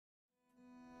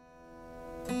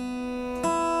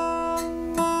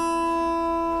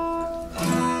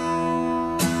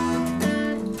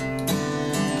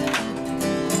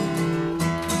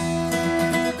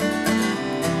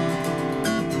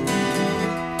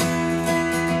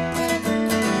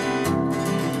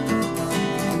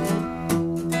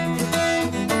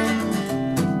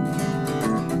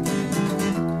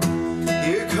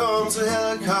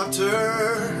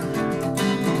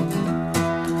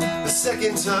back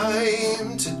in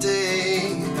time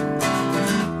today.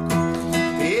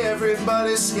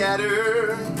 Everybody's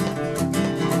scattered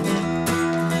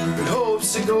in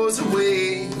hopes it goes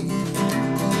away.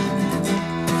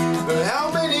 But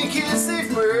how many kids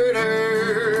they've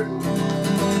murdered,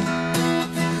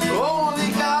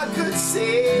 only God could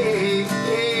say.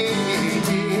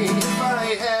 If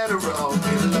I had a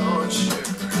rocket launcher,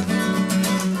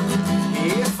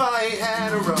 if I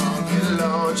had a rocket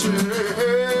launcher,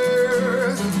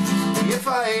 if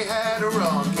I had a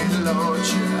rocket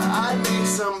launcher, I'd make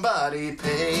somebody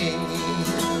pay.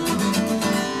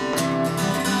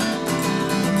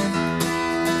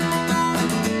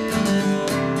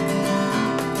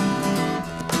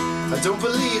 I don't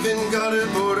believe in God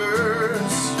and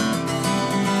borders,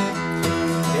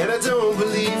 and I don't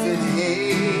believe in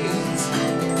hate.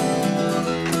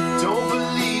 Don't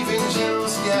believe in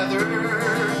generals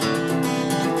gathered,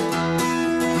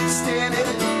 standing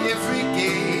at every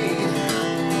gate.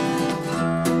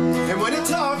 And when I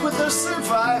talk with the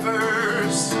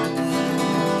survivors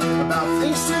about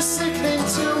things too sickening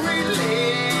to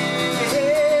relate,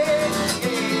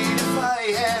 if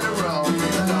I had a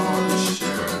rocket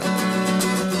launcher,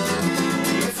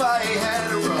 if I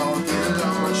had a rocket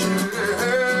launcher,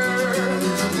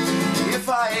 if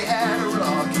I had a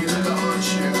rocket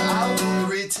launcher, I would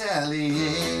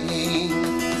retaliate.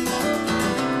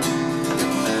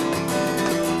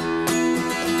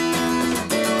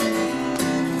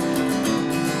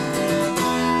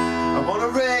 I wanna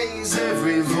raise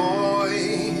every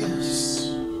voice,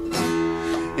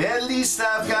 at least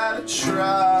I've gotta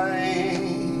try.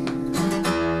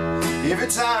 Every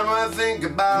time I think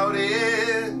about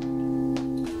it,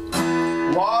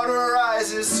 water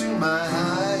rises to my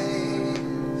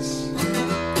eyes.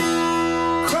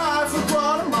 Cry for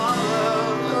Guatemala,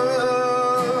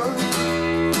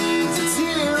 there's a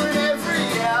tear in every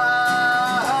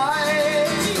eye.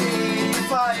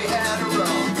 If I had a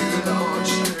rocket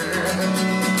launcher,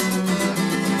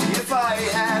 if I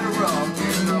had a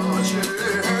rocket launcher,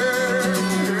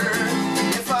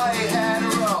 if I had a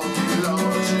rocket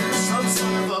launcher, some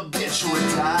son of a bitch would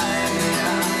die.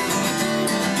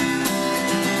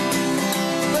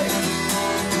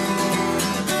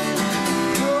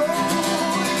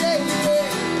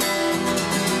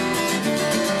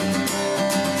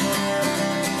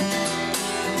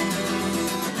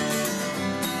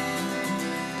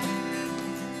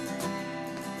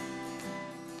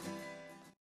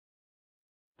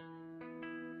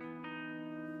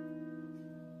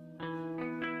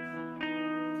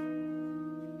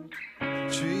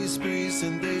 Trees breeze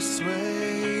and they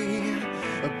sway,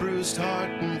 a bruised heart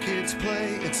and kids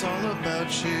play. It's all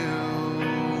about you,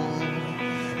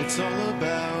 it's all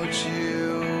about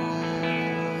you.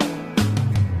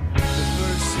 The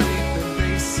birds sleep and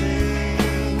they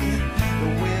sing, the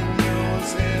wind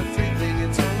knows everything.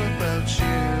 It's all about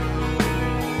you,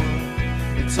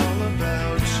 it's all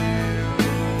about you.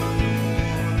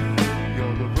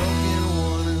 You're the broken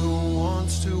one who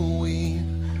wants to weep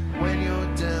when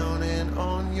you're down and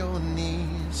on your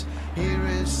knees. Here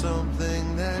is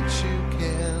something that you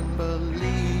can believe.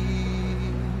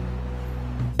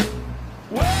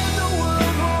 When the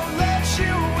world won't let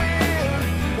you in,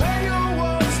 when your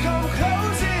walls come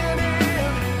closing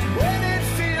in, when it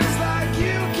feels like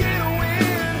you can't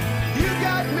win, you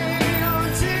got me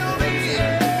until the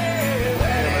end.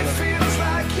 When it feels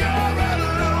like you're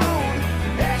alone,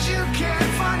 that you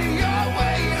can't find your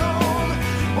way home,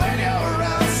 when you're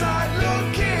outside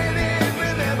looking in,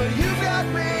 remember you've got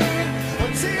me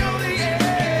until the end.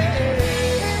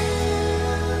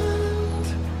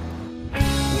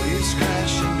 Waves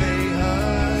crash and they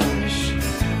hush,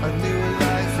 a new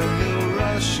life, a new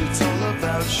rush. It's all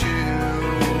about you,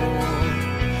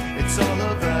 it's all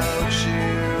about you.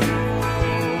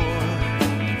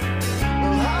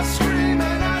 Well, I scream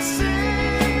and I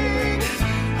sing,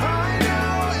 I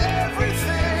know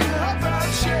everything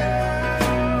about you,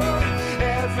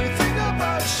 everything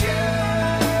about you.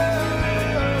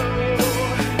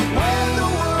 When the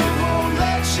world won't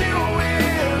let you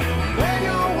in, when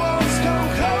your walls come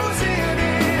closing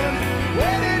in,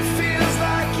 when it feels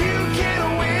like you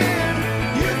can't win,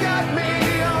 you got me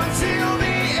until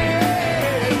the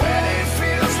end. When it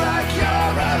feels like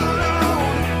you're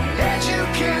alone, and you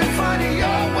can't find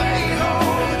your way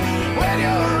home, when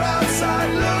you're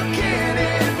outside looking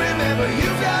in, remember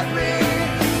you've got me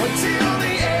until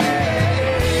the end.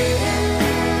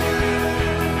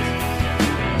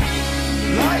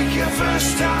 Like your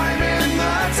first time in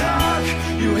the dark,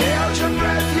 you held your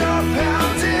breath, your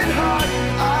pounding heart.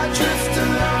 I drift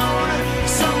alone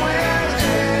somewhere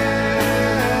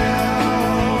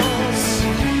else.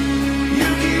 You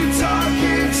keep talking.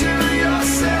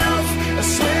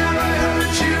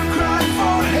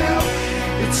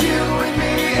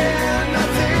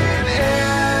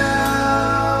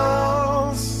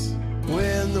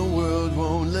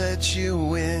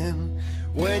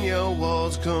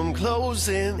 come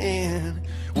closing in,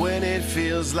 when it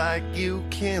feels like you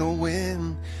can't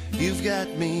win, you've got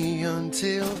me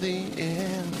until the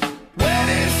end. When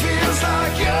it feels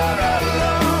like you're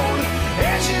alone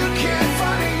and you can't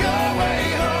find your way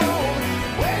home,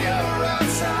 when you're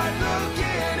outside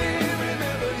looking in,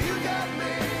 remember you got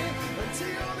me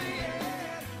until the end.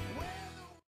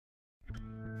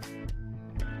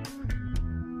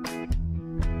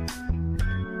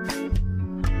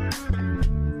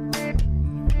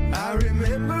 I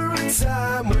remember a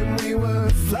time when we were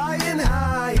flying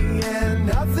high